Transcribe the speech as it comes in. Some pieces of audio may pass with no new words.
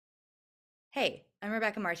Hey, I'm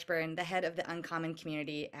Rebecca Marshburn, the head of the Uncommon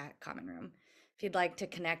community at Common Room. If you'd like to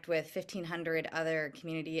connect with 1,500 other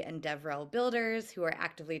community and DevRel builders who are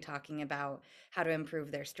actively talking about how to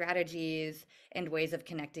improve their strategies and ways of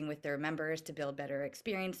connecting with their members to build better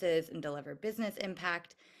experiences and deliver business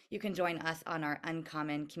impact, you can join us on our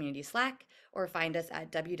Uncommon community Slack or find us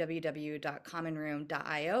at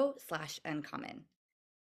www.commonroom.io/uncommon.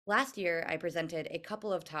 Last year, I presented a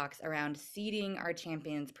couple of talks around seeding our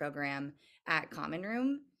champions program at Common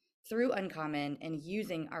Room through Uncommon and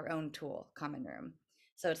using our own tool, Common Room.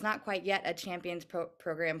 So it's not quite yet a champions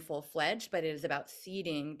program full fledged, but it is about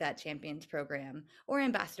seeding that champions program or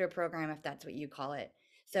ambassador program, if that's what you call it.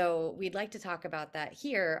 So we'd like to talk about that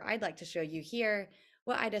here. I'd like to show you here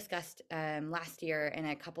what I discussed last year in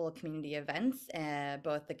a couple of community events,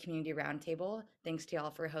 both the community roundtable, thanks to y'all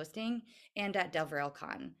for hosting, and at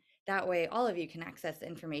DevRelCon. That way, all of you can access the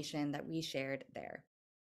information that we shared there.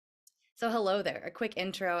 So hello there, a quick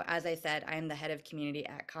intro. As I said, I am the head of community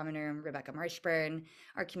at Common Room, Rebecca Marshburn.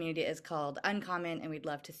 Our community is called Uncommon, and we'd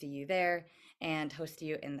love to see you there and host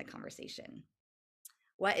you in the conversation.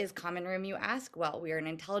 What is Common Room, you ask? Well, we are an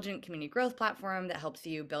intelligent community growth platform that helps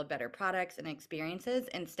you build better products and experiences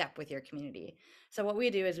in step with your community. So what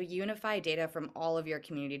we do is we unify data from all of your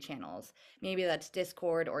community channels. Maybe that's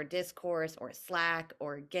Discord or Discourse or Slack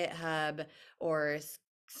or GitHub or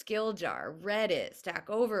Skilljar, Reddit, Stack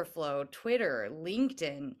Overflow, Twitter,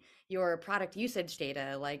 LinkedIn, your product usage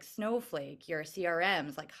data like Snowflake, your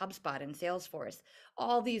CRMs like HubSpot and Salesforce,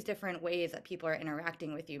 all these different ways that people are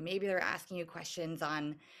interacting with you. Maybe they're asking you questions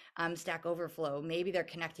on Stack Overflow. Maybe they're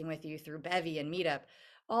connecting with you through Bevy and Meetup.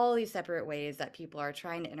 All these separate ways that people are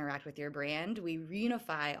trying to interact with your brand. We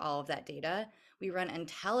reunify all of that data. We run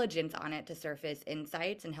intelligence on it to surface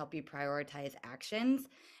insights and help you prioritize actions.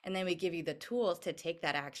 And then we give you the tools to take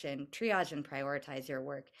that action, triage and prioritize your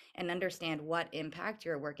work, and understand what impact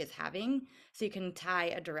your work is having. So you can tie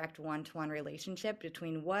a direct one-to-one relationship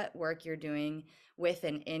between what work you're doing with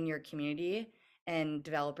and in your community and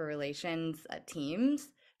developer relations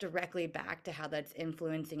teams directly back to how that's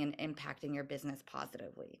influencing and impacting your business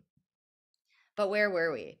positively. But where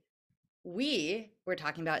were we? We were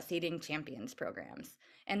talking about seeding champions programs.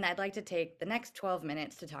 And I'd like to take the next 12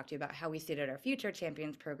 minutes to talk to you about how we seeded our future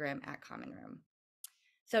champions program at Common Room.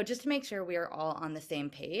 So just to make sure we are all on the same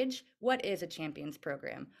page, what is a champions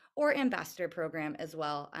program or ambassador program as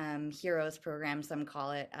well? Heroes program, some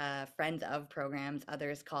call it, friends of programs,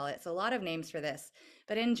 others call it. So a lot of names for this,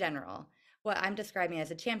 but in general, what I'm describing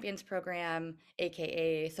as a champions program,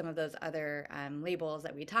 AKA some of those other labels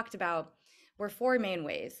that we talked about, were four main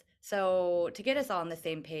ways. So to get us all on the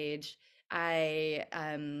same page, I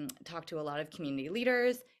talked to a lot of community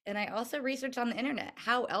leaders, and I also researched on the internet.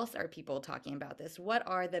 How else are people talking about this? What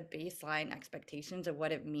are the baseline expectations of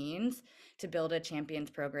what it means to build a champions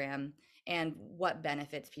program and what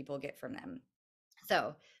benefits people get from them?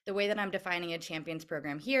 So the way that I'm defining a champions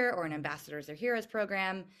program here or an ambassadors or heroes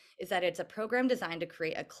program is that it's a program designed to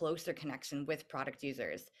create a closer connection with product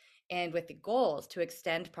users and with the goals to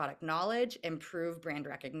extend product knowledge, improve brand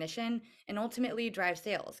recognition, and ultimately drive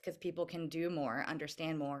sales because people can do more,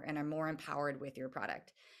 understand more, and are more empowered with your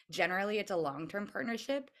product. Generally, it's a long-term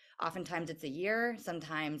partnership. Oftentimes it's a year,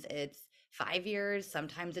 sometimes it's 5 years,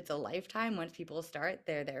 sometimes it's a lifetime. Once people start,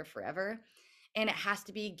 they're there forever. And it has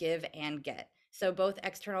to be give and get. So both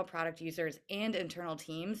external product users and internal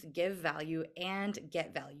teams give value and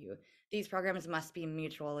get value. These programs must be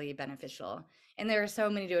mutually beneficial. And there are so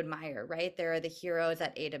many to admire, right? There are the heroes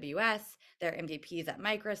at AWS, there are MVPs at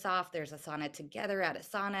Microsoft, there's Asana Together at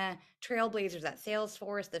Asana, Trailblazers at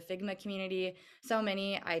Salesforce, the Figma community, so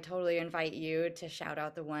many. I totally invite you to shout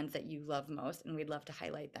out the ones that you love most, and we'd love to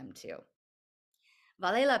highlight them too.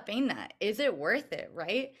 Vale la pena. Is it worth it,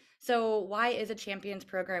 right? So, why is a champions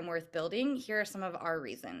program worth building? Here are some of our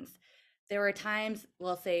reasons. There were times,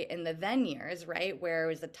 we'll say in the then years, right, where it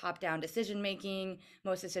was the top down decision making.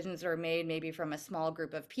 Most decisions were made maybe from a small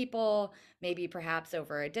group of people, maybe perhaps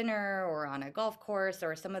over a dinner or on a golf course,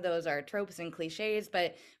 or some of those are tropes and cliches, but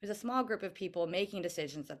it was a small group of people making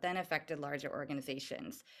decisions that then affected larger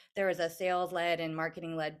organizations. There was a sales led and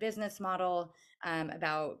marketing led business model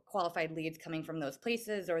about qualified leads coming from those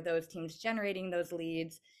places or those teams generating those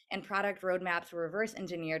leads. And product roadmaps were reverse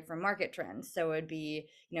engineered from market trends. So it would be,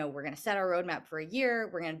 we're going to set our roadmap for a year.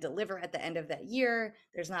 We're going to deliver at the end of that year.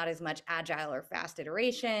 There's not as much agile or fast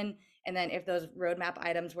iteration. And then if those roadmap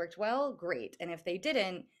items worked well, great. And if they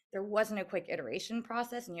didn't, there wasn't a quick iteration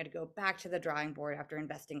process and you had to go back to the drawing board after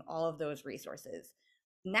investing all of those resources.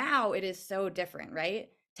 Now it is so different, right?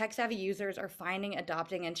 Tech savvy users are finding,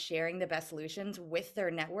 adopting, and sharing the best solutions with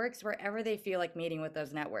their networks wherever they feel like meeting with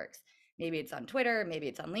those networks. Maybe it's on Twitter, maybe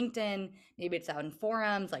it's on LinkedIn, maybe it's on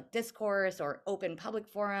forums like Discourse or open public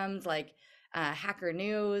forums like Hacker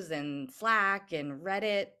News and Slack and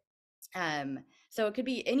Reddit. Um, so it could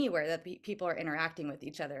be anywhere that people are interacting with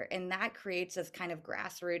each other. And that creates this kind of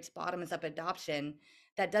grassroots, bottoms up adoption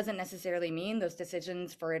that doesn't necessarily mean those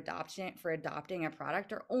decisions for adoption, for adopting a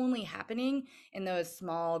product are only happening in those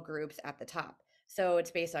small groups at the top. So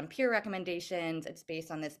it's based on peer recommendations. It's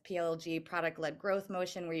based on this PLG, product led growth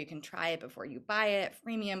motion, where you can try it before you buy it,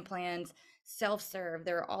 freemium plans, self serve.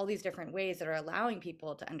 There are all these different ways that are allowing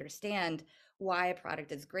people to understand why a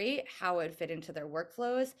product is great, how it would fit into their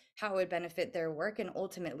workflows, how it would benefit their work, and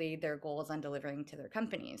ultimately their goals on delivering to their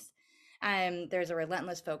companies. There's a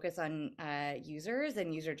relentless focus on users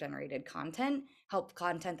and user generated content, help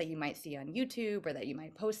content that you might see on YouTube or that you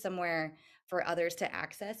might post somewhere for others to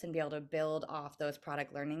access and be able to build off those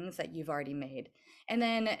product learnings that you've already made. And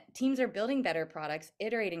then teams are building better products,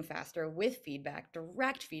 iterating faster with feedback,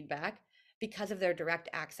 direct feedback, because of their direct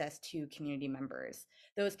access to community members.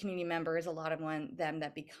 Those community members, a lot of them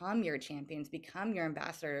that become your champions, become your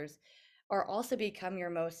ambassadors, or also become your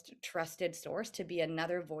most trusted source to be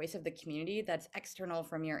another voice of the community that's external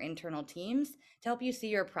from your internal teams to help you see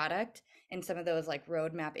your product and some of those like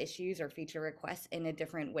roadmap issues or feature requests in a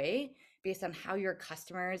different way based on how your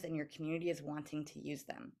customers and your community is wanting to use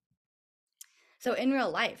them. So in real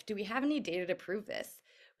life, do we have any data to prove this?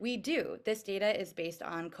 We do. This data is based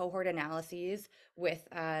on cohort analyses with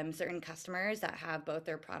certain customers that have both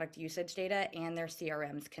their product usage data and their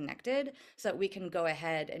CRMs connected, so that we can go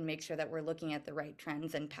ahead and make sure that we're looking at the right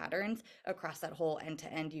trends and patterns across that whole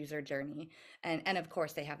end-to-end user journey. And of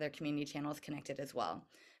course, they have their community channels connected as well.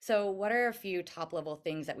 So what are a few top level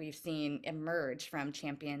things that we've seen emerge from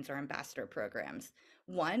champions or ambassador programs?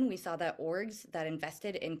 One, we saw that orgs that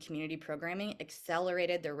invested in community programming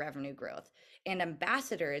accelerated their revenue growth, and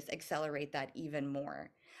ambassadors accelerate that even more.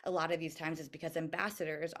 A lot of these times is because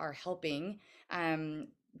ambassadors are helping.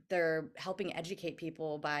 They're helping educate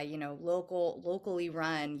people by, locally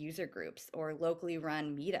run user groups or locally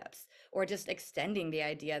run meetups, or just extending the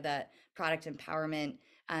idea that product empowerment,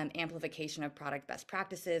 amplification of product best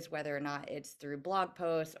practices, whether or not it's through blog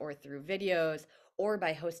posts or through videos or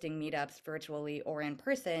by hosting meetups virtually or in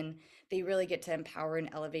person, they really get to empower and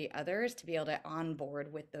elevate others to be able to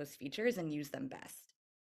onboard with those features and use them best.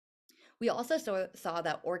 We also saw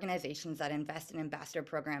that organizations that invest in ambassador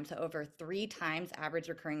programs have over 3 times average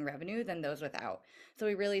recurring revenue than those without. So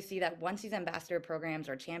we really see that once these ambassador programs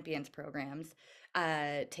or champions programs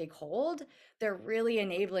take hold, they're really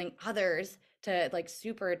enabling others to like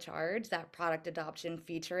supercharge that product adoption,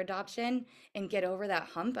 feature adoption, and get over that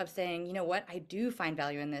hump of saying, you know what, I do find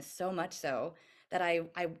value in this so much so that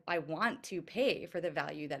I want to pay for the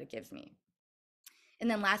value that it gives me. And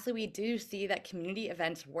then lastly, we do see that community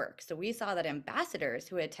events work. So we saw that ambassadors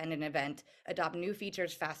who attend an event adopt new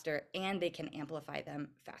features faster and they can amplify them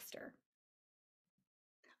faster.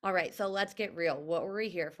 All right, so let's get real. What were we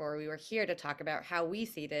here for? We were here to talk about how we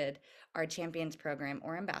seeded our Champions program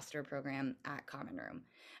or Ambassador program at Common Room.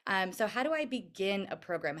 So how do I begin a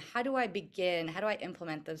program? How do I begin? How do I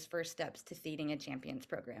implement those first steps to seeding a Champions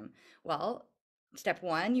program? Well, step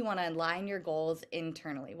one, you want to align your goals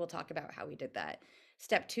internally. We'll talk about how we did that.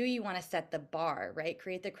 Step two, you want to set the bar, right?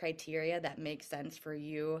 Create the criteria that makes sense for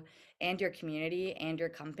you and your community and your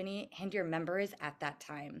company and your members at that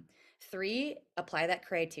time. Three, apply that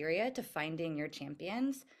criteria to finding your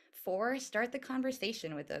champions. Four, start the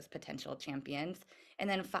conversation with those potential champions. And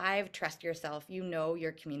then five, trust yourself. You know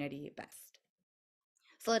your community best.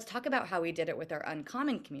 So let's talk about how we did it with our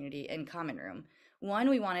uncommon community in Common Room.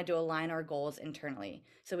 One, we wanted to align our goals internally.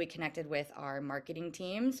 So we connected with our marketing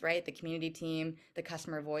teams, right? The community team, the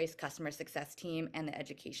customer voice, customer success team, and the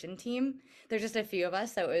education team. There's just a few of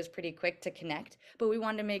us, so it was pretty quick to connect, but we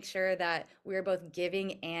wanted to make sure that we were both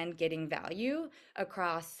giving and getting value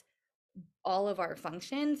across all of our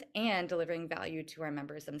functions and delivering value to our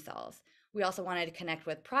members themselves. We also wanted to connect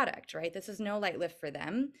with product, right? This is no light lift for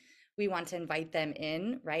them. We want to invite them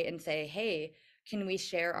in, right? And say, hey, can we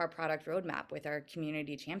share our product roadmap with our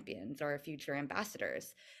community champions or future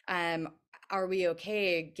ambassadors? Are we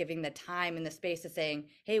okay giving the time and the space to saying,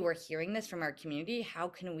 hey, we're hearing this from our community. How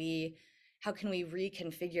can we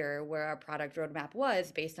reconfigure where our product roadmap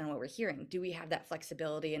was based on what we're hearing? Do we have that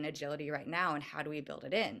flexibility and agility right now? And how do we build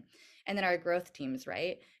it in? And then our growth teams,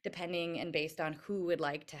 right? Depending and based on who would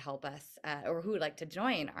like to help us or who would like to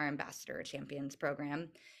join our Ambassador Champions program,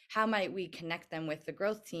 how might we connect them with the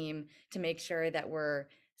growth team to make sure that we're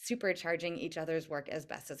supercharging each other's work as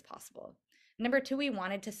best as possible? Number two, we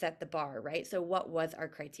wanted to set the bar, right? So what was our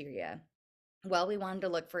criteria? Well, we wanted to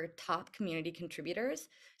look for top community contributors.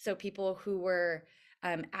 So people who were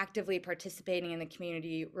actively participating in the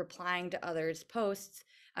community, replying to others' posts,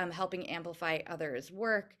 helping amplify others'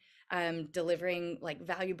 work, delivering like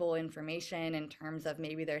valuable information in terms of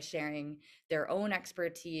maybe they're sharing their own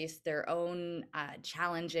expertise, their own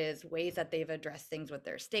challenges, ways that they've addressed things with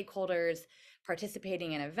their stakeholders,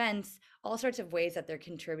 participating in events, all sorts of ways that they're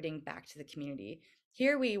contributing back to the community.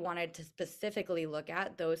 Here we wanted to specifically look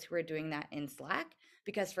at those who are doing that in Slack,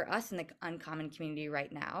 because for us in the Uncommon community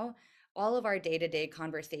right now, all of our day-to-day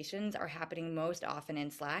conversations are happening most often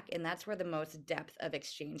in Slack, and that's where the most depth of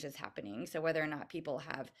exchange is happening. So whether or not people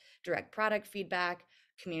have direct product feedback,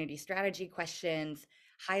 community strategy questions,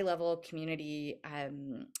 high-level community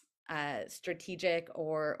strategic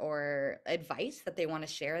or advice that they want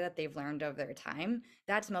to share that they've learned over their time,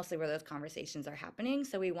 that's mostly where those conversations are happening.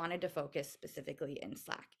 So we wanted to focus specifically in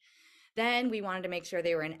Slack. Then we wanted to make sure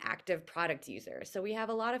they were an active product user. So we have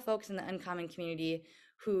a lot of folks in the Uncommon community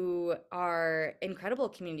who are incredible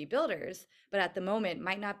community builders, but at the moment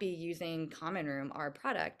might not be using Common Room, our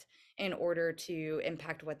product, in order to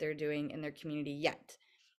impact what they're doing in their community yet.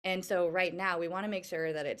 And so right now we want to make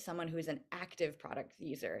sure that it's someone who's an active product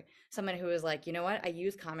user, someone who is like, you know what, I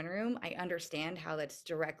use Common Room. I understand how that's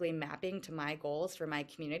directly mapping to my goals for my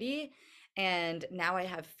community. And now I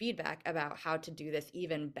have feedback about how to do this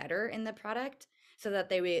even better in the product so that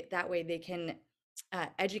that way they can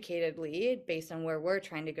educatedly, based on where we're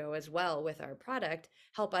trying to go as well with our product,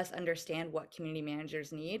 help us understand what community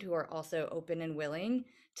managers need who are also open and willing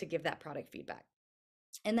to give that product feedback.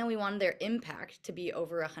 And then we wanted their impact to be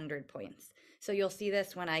over 100 points. So you'll see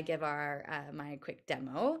this when I give our my quick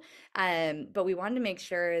demo. But we wanted to make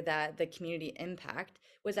sure that the community impact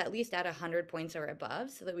was at least at 100 points or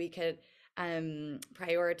above so that we could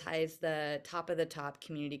prioritize the top of the top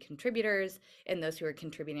community contributors and those who are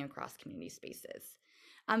contributing across community spaces.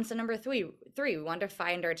 So number three, we want to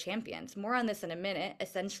find our champions. More on this in a minute.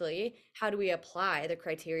 Essentially, how do we apply the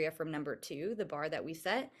criteria from number two, the bar that we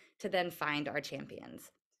set, to then find our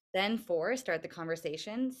champions? Then four, start the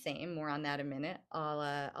conversation. Same, more on that in a minute.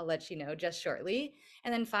 I'll let you know just shortly.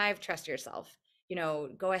 And then five, trust yourself. You know,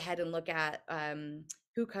 go ahead and look at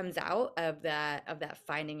who comes out of that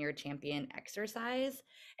finding your champion exercise,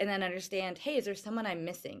 and then understand, hey, is there someone I'm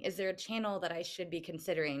missing? Is there a channel that I should be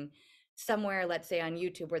considering somewhere, let's say on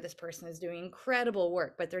YouTube, where this person is doing incredible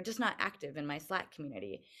work, but they're just not active in my Slack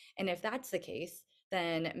community? And if that's the case,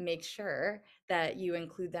 then make sure that you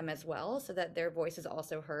include them as well so that their voice is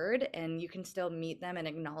also heard and you can still meet them and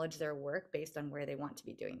acknowledge their work based on where they want to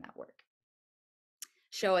be doing that work.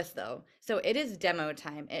 Show us though. So it is demo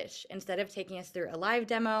time-ish. Instead of taking us through a live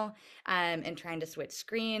demo and trying to switch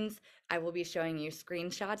screens, I will be showing you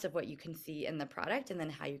screenshots of what you can see in the product and then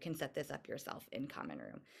how you can set this up yourself in Common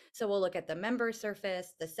Room. So we'll look at the member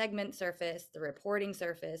surface, the segment surface, the reporting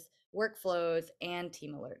surface, workflows, and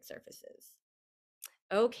team alert surfaces.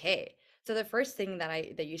 Okay, so the first thing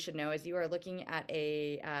that you should know is you are looking at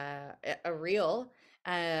a real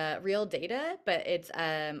data, but it's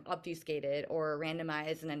obfuscated or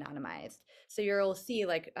randomized and anonymized. So you'll see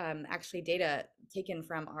like actually data taken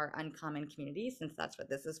from our Uncommon community, since that's what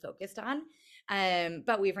this is focused on.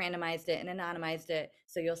 But we've randomized it and anonymized it,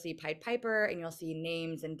 so you'll see Pied Piper and you'll see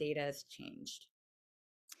names and data has changed.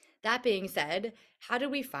 That being said, how do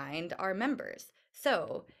we find our members?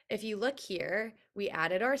 So if you look here, we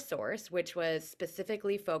added our source, which was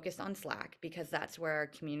specifically focused on Slack because that's where our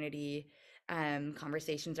community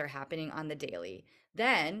conversations are happening on the daily.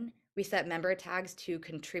 Then we set member tags to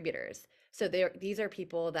contributors. So these are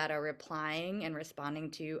people that are replying and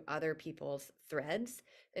responding to other people's threads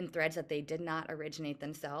and threads that they did not originate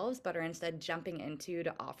themselves, but are instead jumping into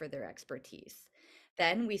to offer their expertise.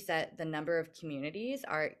 Then we set the number of communities,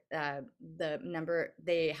 the number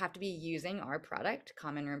they have to be using our product,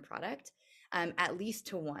 Common Room product, at least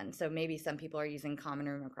to one. So maybe some people are using Common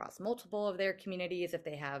Room across multiple of their communities if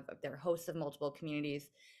they're hosts of multiple communities,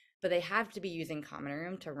 but they have to be using Common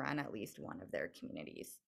Room to run at least one of their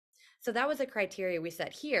communities. So that was a criteria we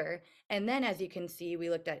set here. And then as you can see, we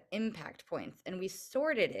looked at impact points and we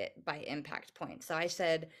sorted it by impact points. So I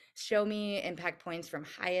said, show me impact points from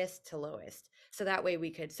highest to lowest. So that way we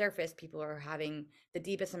could surface people who are having the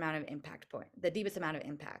deepest amount of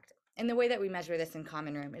impact. And the way that we measure this in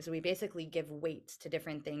Common Room is we basically give weights to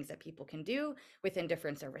different things that people can do within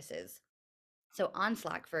different services. So on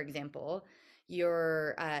Slack, for example,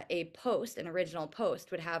 an original post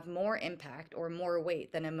would have more impact or more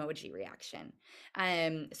weight than emoji reaction.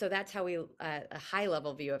 So that's how a high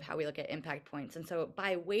level view of how we look at impact points. And so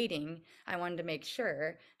by weighting, I wanted to make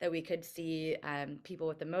sure that we could see people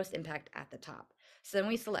with the most impact at the top. So then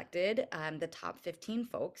we selected the top 15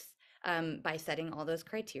 folks by setting all those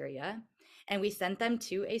criteria, and we sent them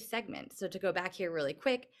to a segment. So to go back here really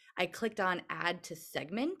quick, I clicked on add to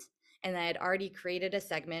segment, and I had already created a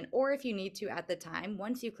segment. Or if you need to at the time,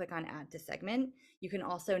 once you click on add to segment, you can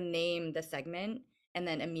also name the segment and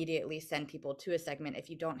then immediately send people to a segment if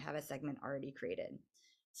you don't have a segment already created.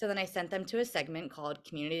 So then I sent them to a segment called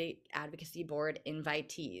Community Advocacy Board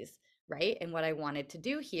Invitees, right? And what I wanted to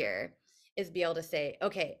do here is be able to say,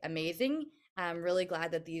 okay, amazing. I'm really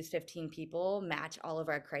glad that these 15 people match all of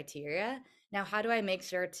our criteria. Now, how do I make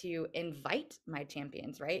sure to invite my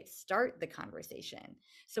champions, right? Start the conversation.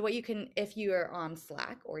 So what you can, if you are on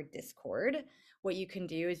Slack or Discord, what you can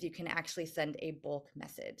do is you can actually send a bulk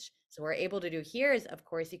message. So what we're able to do here is, of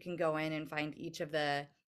course, you can go in and find each of the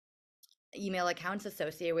email accounts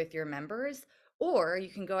associated with your members, or you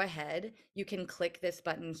can go ahead, you can click this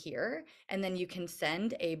button here, and then you can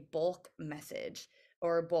send a bulk message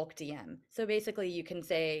or bulk DM. So basically you can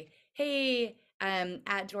say, hey,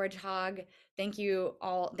 at George Hogg, thank you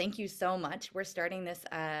so much. We're starting this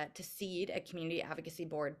to seed a community advocacy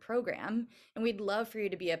board program, and we'd love for you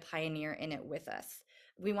to be a pioneer in it with us.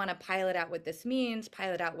 We want to pilot out what this means,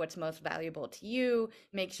 pilot out what's most valuable to you,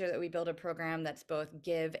 make sure that we build a program that's both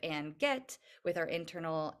give and get with our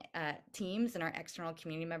internal teams and our external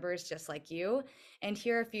community members just like you. And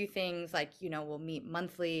here are a few things like, we'll meet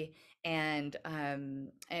monthly, and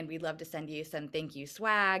we'd love to send you some thank you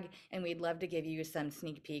swag, and we'd love to give you some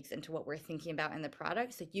sneak peeks into what we're thinking about in the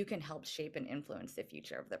product so you can help shape and influence the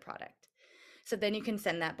future of the product. So then you can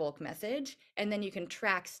send that bulk message, and then you can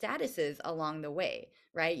track statuses along the way,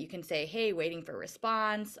 right? You can say, hey, waiting for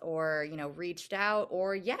response, or, reached out,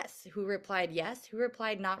 or yes, who replied yes, who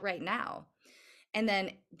replied not right now. And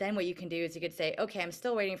then what you can do is you could say, okay, I'm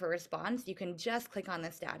still waiting for response. You can just click on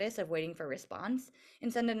the status of waiting for response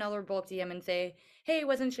and send another bulk DM and say, hey,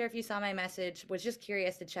 wasn't sure if you saw my message, was just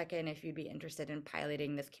curious to check in if you'd be interested in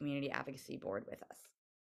piloting this community advocacy board with us.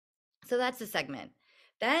 So that's the segment.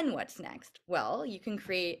 Then what's next? Well, you can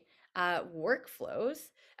create workflows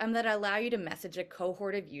that allow you to message a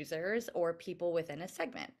cohort of users or people within a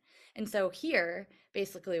segment. And so here,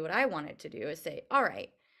 basically what I wanted to do is say, all right,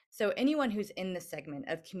 so anyone who's in the segment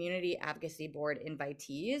of community advocacy board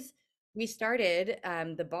invitees, we started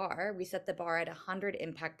we set the bar at 100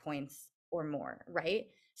 impact points or more, right?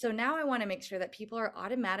 So now I want to make sure that people are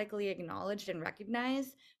automatically acknowledged and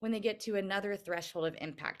recognized when they get to another threshold of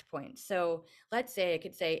impact points. So let's say I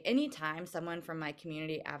could say anytime someone from my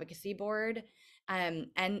community advocacy board and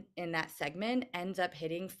in that segment ends up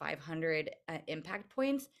hitting 500 impact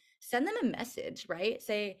points, send them a message, right?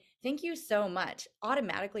 Say, thank you so much.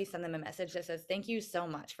 Automatically send them a message that says, thank you so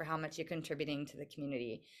much for how much you're contributing to the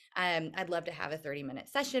community. I'd love to have a 30-minute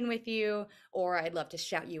session with you, or I'd love to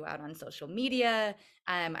shout you out on social media.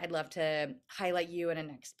 I'd love to highlight you in a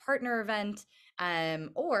next partner event.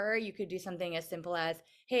 Or you could do something as simple as,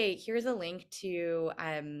 hey, here's a link to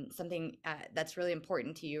something that's really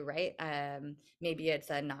important to you, right? Maybe it's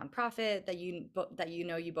a nonprofit that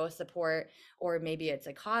you both support, or maybe it's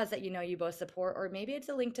a cause that you both support, or maybe it's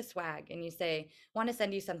a link to swag, and you say, want to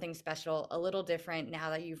send you something special, a little different now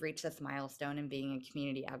that you've reached this milestone in being a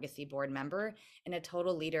community advocacy board member and a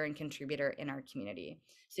total leader and contributor in our community.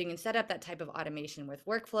 So you can set up that type of automation with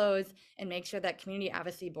workflows and make sure that community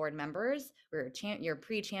advocacy board members, or your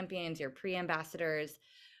pre-champions, your pre-ambassadors,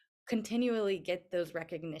 continually get those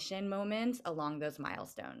recognition moments along those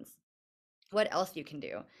milestones. What else you can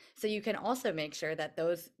do? So you can also make sure that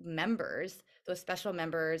those members, those special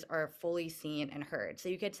members, are fully seen and heard. So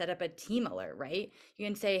you could set up a team alert, right? You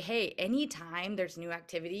can say, hey, anytime there's new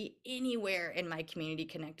activity anywhere in my community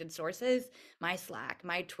connected sources, my Slack,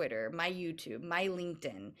 my Twitter, my YouTube, my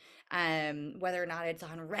LinkedIn, whether or not it's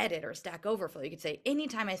on Reddit or Stack Overflow, you could say,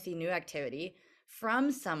 anytime I see new activity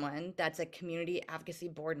from someone that's a community advocacy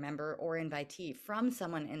board member or invitee, from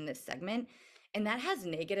someone in this segment, and that has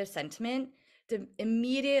negative sentiment, to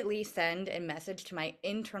immediately send a message to my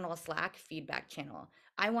internal Slack feedback channel.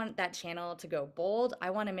 I want that channel to go bold. I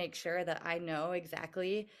want to make sure that I know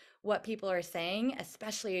exactly what people are saying,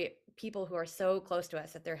 especially people who are so close to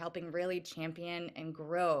us that they're helping really champion and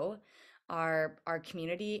grow our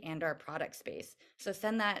community and our product space. So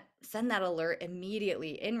send that alert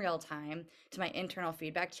immediately in real time to my internal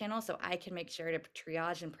feedback channel so I can make sure to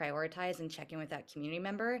triage and prioritize and check in with that community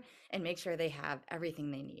member and make sure they have everything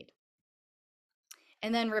they need.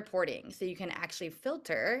 And then reporting. So you can actually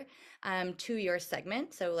filter to your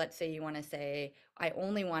segment. So let's say you want to say, I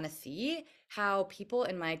only want to see how people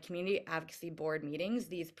in my community advocacy board meetings,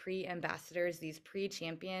 these pre-ambassadors, these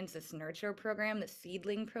pre-champions, this nurture program, the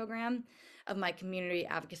seedling program of my community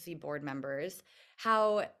advocacy board members,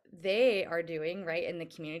 how they are doing right in the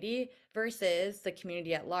community versus the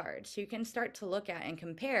community at large. So you can start to look at and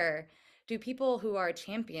compare, do people who are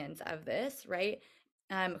champions of this, right?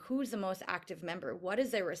 Who's the most active member? What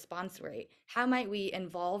is their response rate? How might we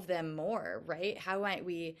involve them more, right? How might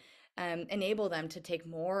we enable them to take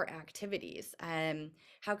more activities?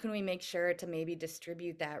 How can we make sure to maybe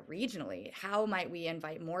distribute that regionally? How might we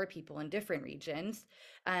invite more people in different regions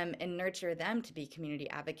and nurture them to be community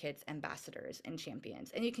advocates, ambassadors, and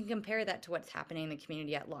champions? And you can compare that to what's happening in the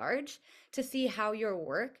community at large to see how your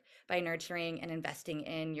work by nurturing and investing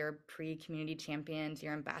in your pre-community champions,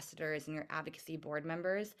 your ambassadors, and your advocacy board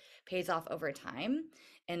members pays off over time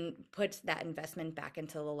and puts that investment back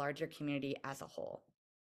into the larger community as a whole.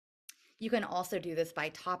 You can also do this by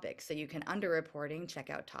topic. So you can, under reporting, check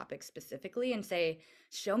out topics specifically and say,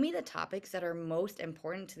 show me the topics that are most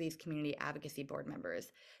important to these community advocacy board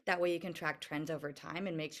members. That way you can track trends over time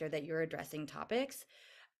and make sure that you're addressing topics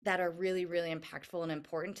that are really, really impactful and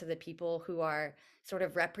important to the people who are sort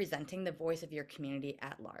of representing the voice of your community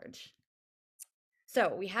at large.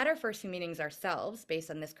 So we had our first few meetings ourselves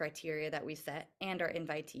based on this criteria that we set and our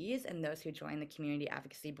invitees and those who join the community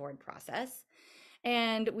advocacy board process.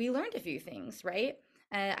 And we learned a few things, right?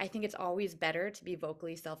 I think it's always better to be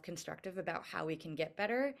vocally self-constructive about how we can get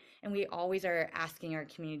better. And we always are asking our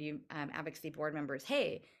community advocacy board members,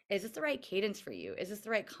 hey, is this the right cadence for you? Is this the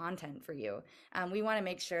right content for you? We want to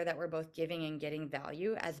make sure that we're both giving and getting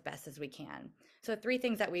value as best as we can. So 3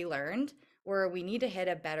 things that we learned were we need to hit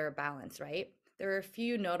a better balance, right? There are a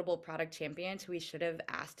few notable product champions who we should have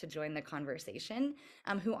asked to join the conversation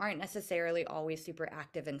who aren't necessarily always super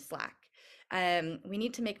active in Slack. We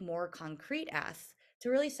need to make more concrete asks to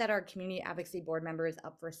really set our community advocacy board members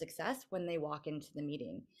up for success when they walk into the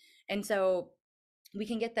meeting. And so we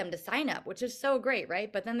can get them to sign up, which is so great,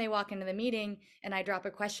 right? But then they walk into the meeting and I drop a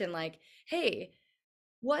question like, hey,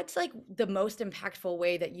 what's like the most impactful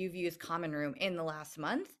way that you've used Common Room in the last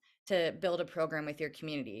month to build a program with your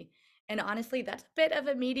community? And honestly, that's a bit of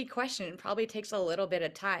a meaty question. It probably takes a little bit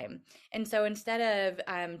of time. And so instead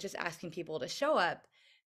of just asking people to show up,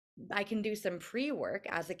 I can do some pre-work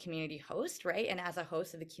as a community host, right? And as a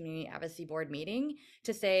host of the community advocacy board meeting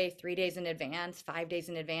to say 3 days in advance, 5 days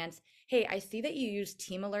in advance, hey, I see that you use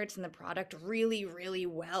team alerts in the product really, really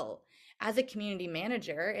well. As a community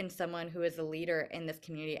manager and someone who is a leader in this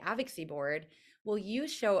community advocacy board, will you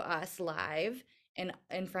show us live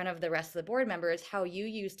in front of the rest of the board members how you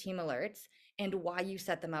use team alerts and why you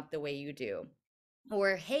set them up the way you do?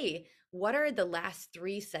 Or, hey, what are the last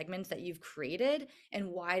 3 segments that you've created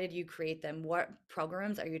and why did you create them? What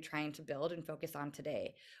programs are you trying to build and focus on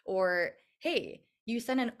today? Or, hey, you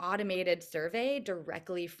sent an automated survey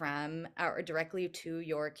directly from or directly to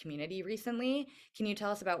your community recently. Can you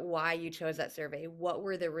tell us about why you chose that survey? What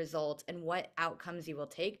were the results and what outcomes you will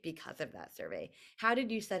take because of that survey? How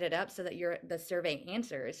did you set it up so that the survey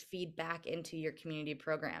answers feed back into your community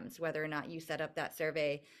programs, whether or not you set up that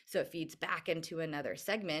survey so it feeds back into another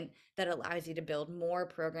segment that allows you to build more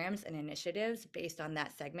programs and initiatives based on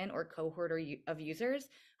that segment or cohort of users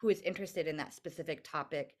who is interested in that specific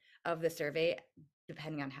topic of the survey,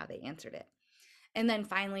 depending on how they answered it. And then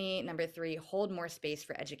finally, number 3, hold more space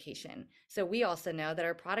for education. So we also know that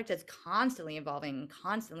our product is constantly evolving,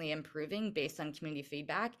 constantly improving based on community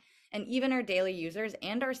feedback. And even our daily users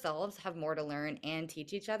and ourselves have more to learn and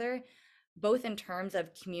teach each other, both in terms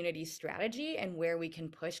of community strategy and where we can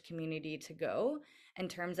push community to go in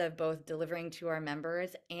terms of both delivering to our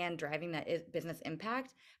members and driving that business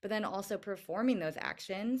impact, but then also performing those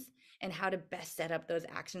actions and how to best set up those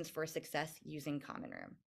actions for success using Common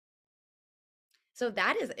Room. So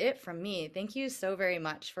that is it from me. Thank you so very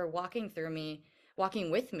much for walking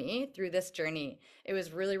with me through this journey. It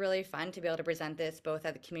was really, really fun to be able to present this both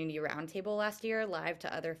at the community roundtable last year, live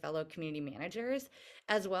to other fellow community managers,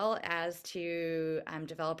 as well as to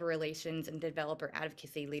developer relations and developer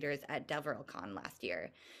advocacy leaders at DevRelCon last year.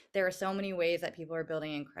 There are so many ways that people are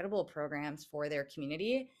building incredible programs for their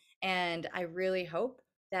community. And I really hope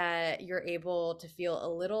that you're able to feel a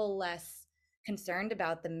little less concerned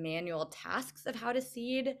about the manual tasks of how to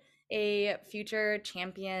seed a future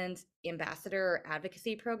champions ambassador or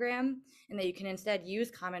advocacy program, and that you can instead use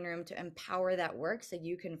Common Room to empower that work so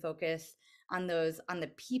you can focus on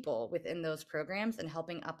the people within those programs and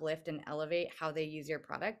helping uplift and elevate how they use your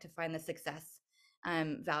product to find the success,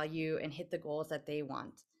 value, and hit the goals that they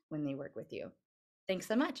want when they work with you. Thanks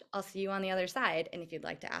so much. I'll see you on the other side. And if you'd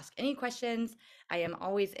like to ask any questions, I am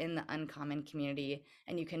always in the Uncommon community,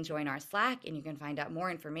 and you can join our Slack and you can find out more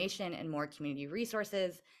information and more community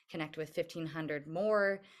resources, connect with 1,500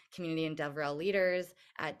 more community and DevRel leaders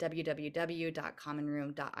at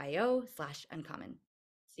www.commonroom.io/uncommon.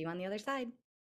 See you on the other side.